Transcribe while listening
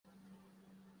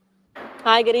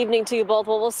Hi, good evening to you both.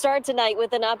 Well, we'll start tonight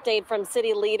with an update from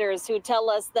city leaders who tell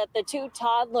us that the two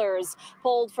toddlers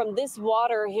pulled from this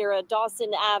water here at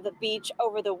Dawson Ave Beach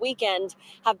over the weekend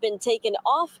have been taken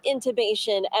off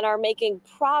intubation and are making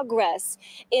progress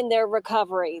in their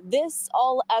recovery. This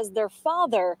all as their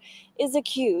father is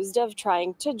accused of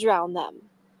trying to drown them.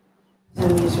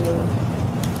 And these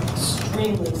are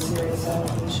extremely serious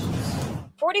allegations.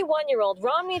 41-year-old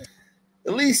Romney.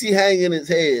 At least he hanging his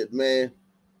head, man.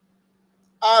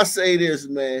 I'll say this,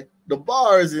 man. The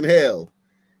bar is in hell.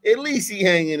 At least he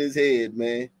hanging his head,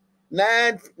 man.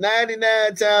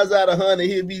 99 times out of 100,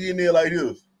 he'll be in there like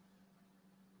this.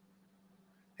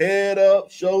 Head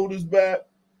up, shoulders back,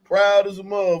 proud as a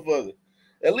motherfucker.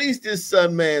 At least this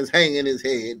son man's hanging his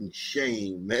head in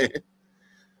shame, man.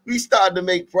 We starting to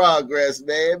make progress,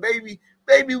 man.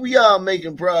 Baby, we are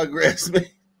making progress, man.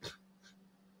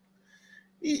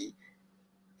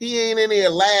 He ain't in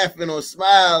there laughing or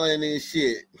smiling and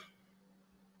shit.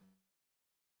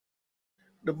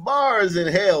 The bar is in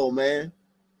hell, man.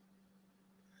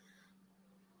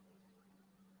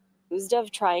 Accused of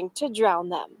trying to drown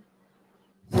them.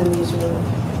 And these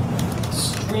are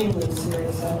extremely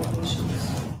serious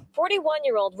allegations.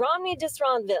 41-year-old Romney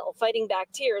Disronville fighting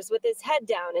back tears with his head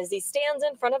down as he stands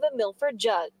in front of a Milford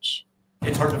judge.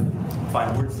 It's hard to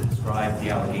find words to describe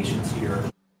the allegations here.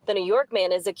 The New York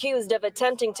man is accused of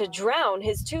attempting to drown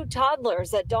his two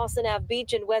toddlers at Dawson Ave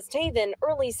Beach in West Haven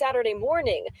early Saturday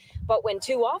morning. But when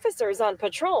two officers on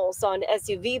patrol saw an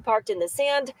SUV parked in the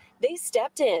sand, they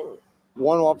stepped in.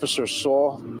 One officer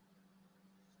saw.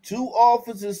 Two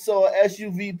officers saw an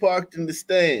SUV parked in the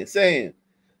sand.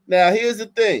 Now, here's the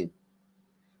thing.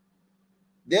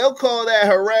 They'll call that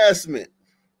harassment.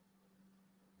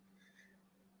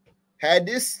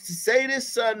 Say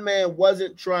this son man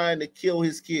wasn't trying to kill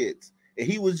his kids, and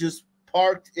he was just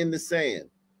parked in the sand.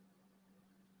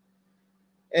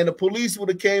 And the police would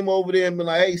have came over there and been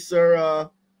like, hey, sir,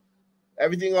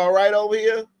 everything all right over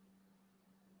here?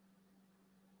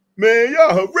 Man,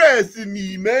 y'all harassing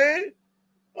me, man.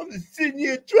 I'm just sitting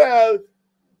here trying to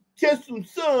catch some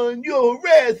sun. You're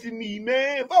harassing me,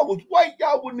 man. If I was white,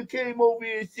 y'all wouldn't have came over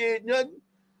here and said nothing.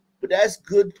 But that's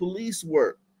good police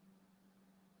work.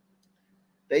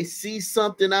 They see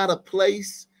something out of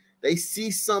place. They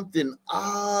see something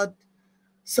odd,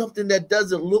 something that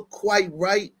doesn't look quite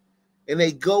right, and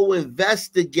they go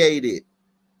investigate it.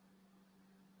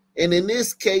 And in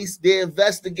this case, their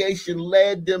investigation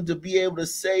led them to be able to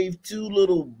save two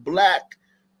little black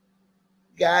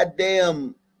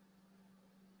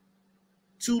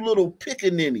two little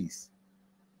pickaninnies.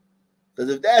 Because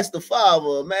if that's the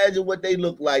father, imagine what they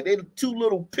look like. They're two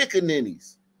little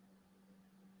pickaninnies.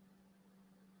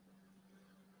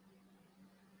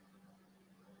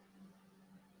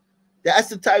 That's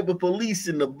the type of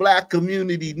policing the black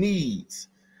community needs.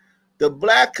 The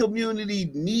black community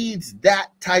needs that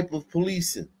type of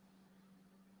policing.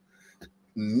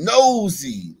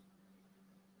 Nosy,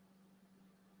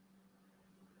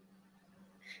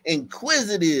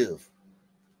 inquisitive,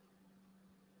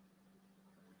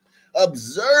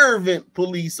 observant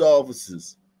police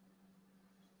officers.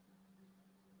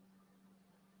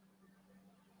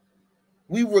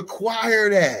 We require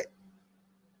that.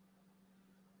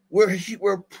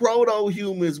 We're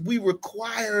proto-humans. We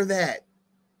require that.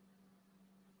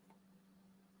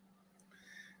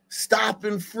 Stop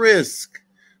and frisk,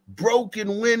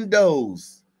 broken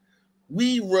windows.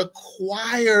 We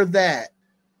require that.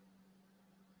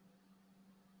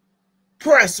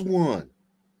 Press 1.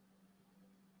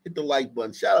 Hit the like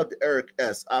button. Shout out to Eric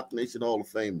S., Op Nation Hall of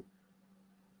Famer,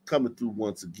 coming through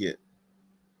once again.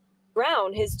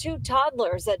 Drown his two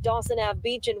toddlers at Dawson Ave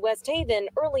Beach in West Haven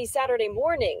early Saturday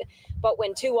morning. But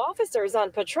when two officers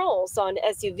on patrol saw an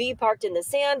SUV parked in the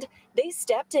sand, they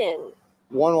stepped in.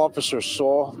 One officer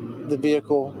saw the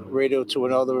vehicle, radioed to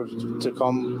another to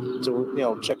come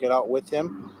to check it out with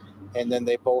him, and then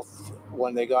they both,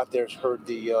 when they got there, heard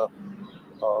the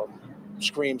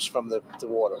screams from the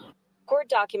water. Court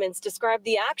documents describe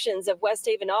the actions of West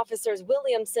Haven officers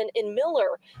Williamson and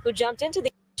Miller, who jumped into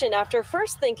the action after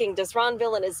first thinking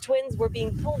Disronville and his twins were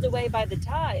being pulled away by the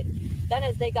tide. Then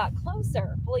as they got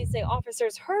closer, police say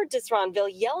officers heard Disronville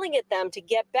yelling at them to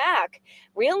get back,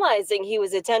 realizing he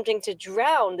was attempting to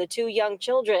drown the two young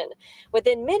children.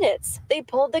 Within minutes, they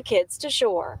pulled the kids to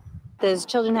shore. Those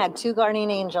children had two guardian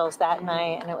angels that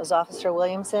night, and it was Officer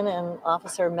Williamson and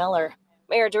Officer Miller.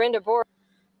 Mayor Dorinda Bohr.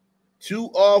 Two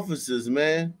officers,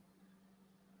 man.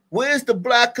 Where's the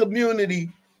black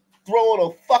community throwing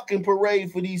a fucking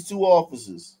parade for these two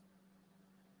officers?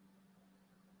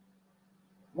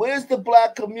 Where's the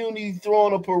black community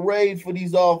throwing a parade for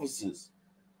these officers?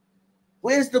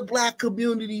 Where's the black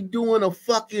community doing a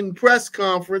fucking press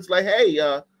conference like, hey,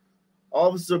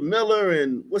 Officer Miller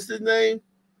and what's his name?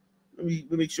 Let me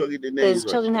make sure I get the names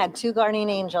His children had 2 guardian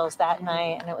angels that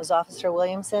night, and it was Officer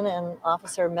Williamson and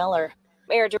Officer Miller.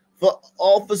 For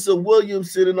Officer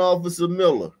Williamson and Officer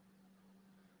Miller.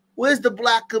 Where's the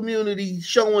black community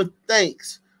showing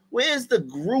thanks? Where's the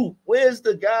group? Where's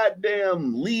the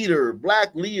goddamn leader,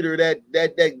 black leader that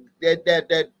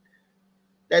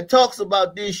talks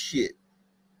about this shit?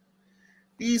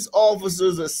 These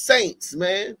officers are saints,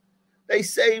 man. They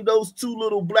saved those 2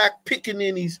 little black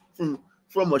pickaninnies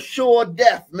from a sure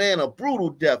death, man, a brutal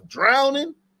death,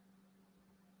 drowning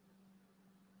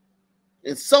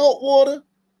in salt water.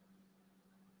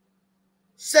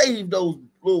 Save those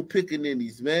little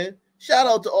pickaninnies, man. Shout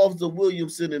out to Officer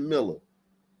Williamson and Miller.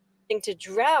 To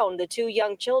drown the 2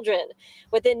 young children.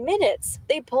 Within minutes,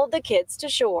 they pulled the kids to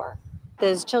shore.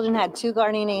 His children had 2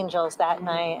 guardian angels that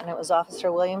night, and it was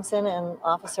Officer Williamson and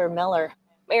Officer Miller.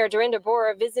 Mayor Dorinda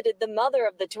Bora visited the mother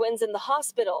of the twins in the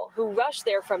hospital, who rushed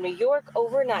there from New York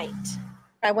overnight.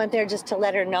 I went there just to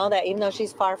let her know that even though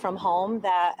she's far from home,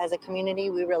 that as a community,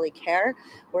 we really care.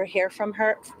 We're here for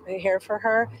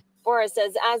her. Bora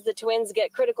says as the twins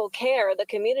get critical care, the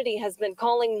community has been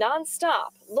calling nonstop,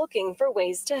 looking for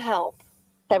ways to help.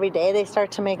 Every day they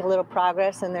start to make a little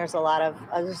progress, and there's a lot of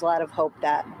hope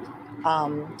that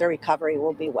their recovery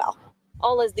will be well.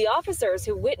 All as the officers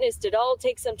who witnessed it all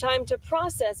take some time to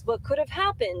process what could have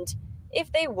happened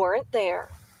if they weren't there.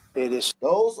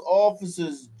 Those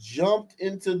officers jumped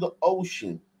into the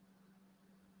ocean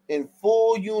in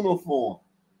full uniform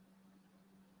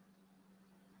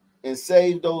and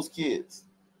saved those kids.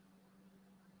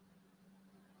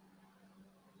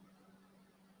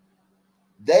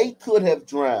 They could have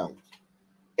drowned,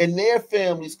 and their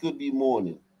families could be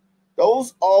mourning.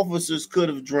 Those officers could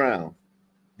have drowned.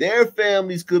 Their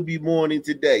families could be mourning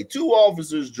today. 2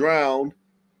 officers drowned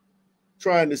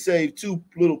trying to save 2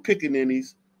 little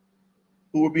pickaninnies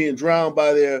who were being drowned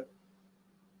by their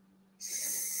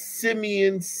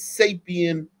simian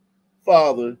sapien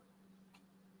father.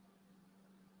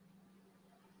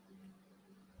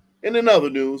 And in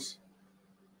other news,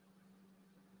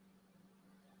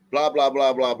 blah, blah,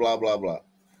 blah, blah, blah, blah, blah.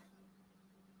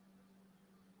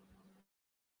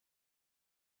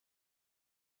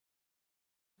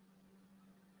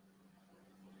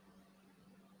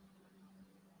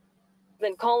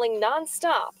 Been calling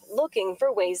nonstop, looking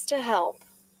for ways to help.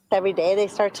 Every day they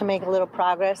start to make a little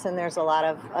progress, and there's a lot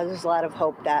of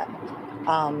hope that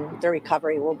their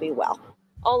recovery will be well.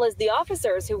 All as the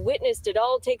officers who witnessed it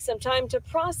all take some time to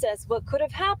process what could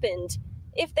have happened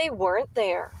if they weren't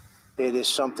there. It is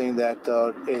something that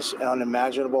is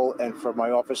unimaginable, and for my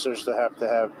officers to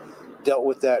have dealt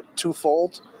with that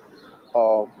twofold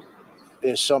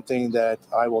is something that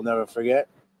I will never forget.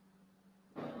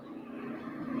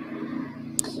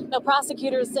 Now,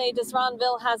 prosecutors say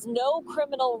Disronville has no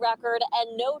criminal record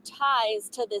and no ties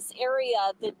to this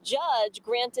area. The judge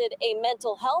granted a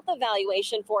mental health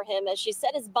evaluation for him as she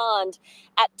set his bond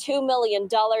at $2 million.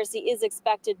 He is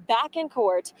expected back in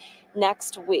court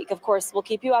next week. Of course, we'll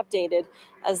keep you updated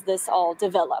as this all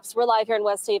develops. We're live here in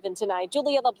West Haven tonight.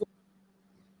 Julia LeBlanc.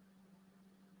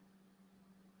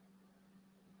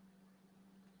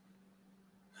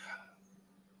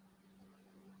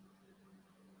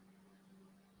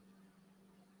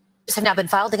 Have now been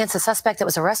filed against a suspect that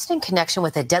was arrested in connection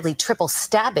with a deadly triple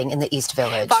stabbing in the East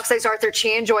Village. Fox 8's Arthur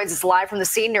Chan joins us live from the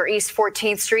scene near East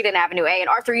 14th Street and Avenue A. And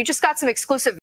Arthur, you just got some exclusive